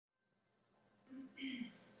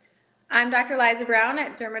I'm Dr. Liza Brown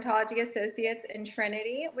at Dermatology Associates in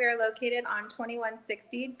Trinity. We are located on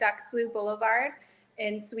 2160 Duxloo Boulevard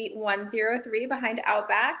in Suite 103 behind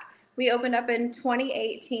Outback. We opened up in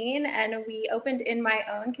 2018 and we opened in my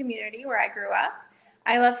own community where I grew up.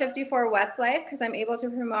 I love 54 Westlife because I'm able to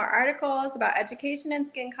promote articles about education and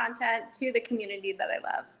skin content to the community that I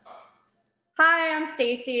love. Hi, I'm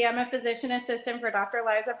Stacy. I'm a physician assistant for Dr.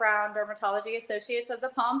 Liza Brown, Dermatology Associates of the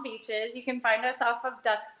Palm Beaches. You can find us off of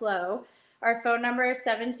Duxlow. Our phone number is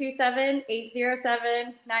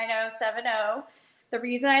 727-807-9070. The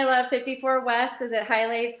reason I love 54 West is it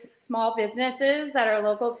highlights small businesses that are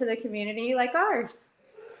local to the community like ours.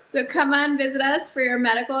 So come on, visit us for your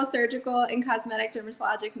medical, surgical, and cosmetic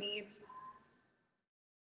dermatologic needs.